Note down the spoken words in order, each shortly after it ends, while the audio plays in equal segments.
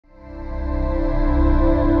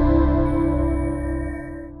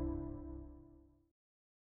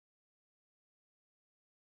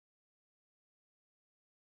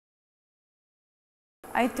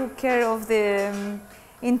I took care of the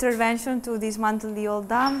intervention to dismantle the old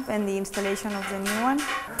dump and the installation of the new one.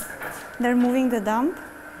 They're moving the dump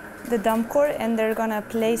core, and they're gonna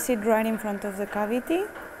place it right in front of the cavity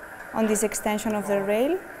on this extension of the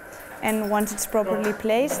rail. And once it's properly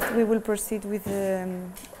placed, we will proceed with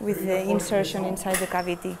the insertion inside the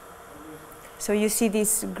cavity. So you see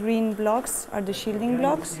these green blocks are the shielding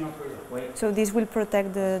blocks. So this will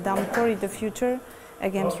protect the dump core in the future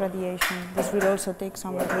against radiation. This will also take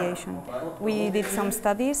some radiation. We did some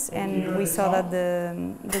studies and we saw that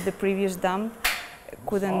the previous dump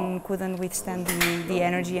couldn't withstand the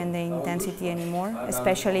energy and the intensity anymore,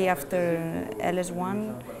 especially after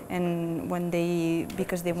LS1 and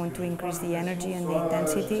because they want to increase the energy and the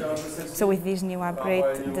intensity. So with this new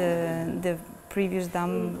upgrade, the previous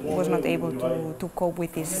dump was not able to cope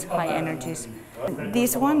with these high energies.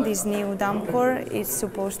 This new dump core, is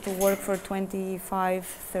supposed to work for 25,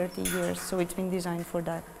 30 years, so it's been designed for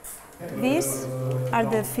that. These are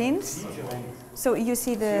the fins. So you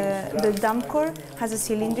see the dump core has a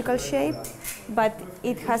cylindrical shape, but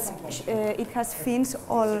it has fins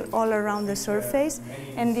all around the surface,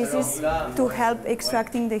 and this is to help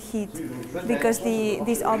extracting the heat, because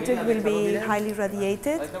this object will be highly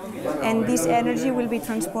radiated, and this energy will be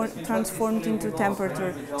transformed into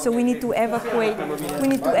temperature. So we need to evacuate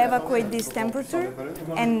this temperature,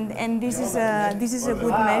 and this is a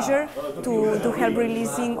good measure to help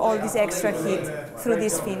releasing all this extra heat through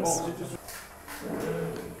these fins.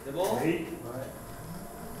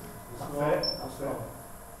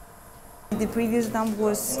 The previous dump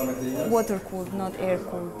was water-cooled, not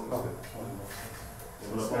air-cooled.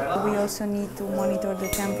 We also need to monitor the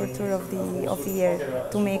temperature of the air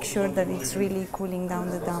to make sure that it's really cooling down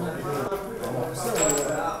the dump.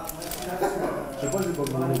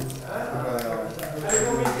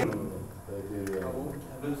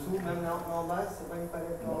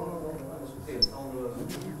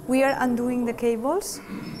 We are undoing the cables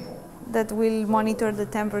that will monitor the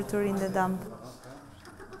temperature in the dump.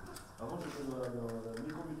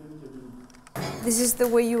 This is the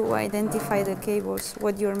way you identify the cables,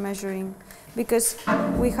 what you're measuring, because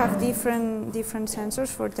we have different sensors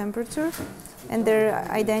for temperature, and they're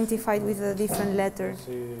identified with a different letter.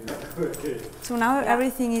 So now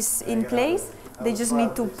everything is in place, they just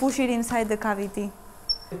need to push it inside the cavity.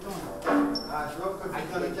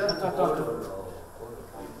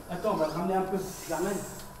 Attends, on va te ramener un peu, je l'amène.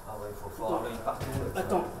 Ah ouais, il faut avoir l'œil partout.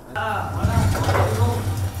 Attends.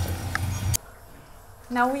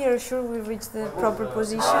 Now we are sure we reached the proper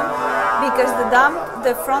position, because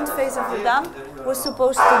the front face of the dump was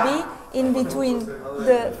supposed to be in between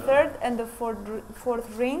the third and the fourth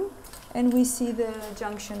ring, and we see the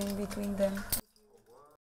junction in between them.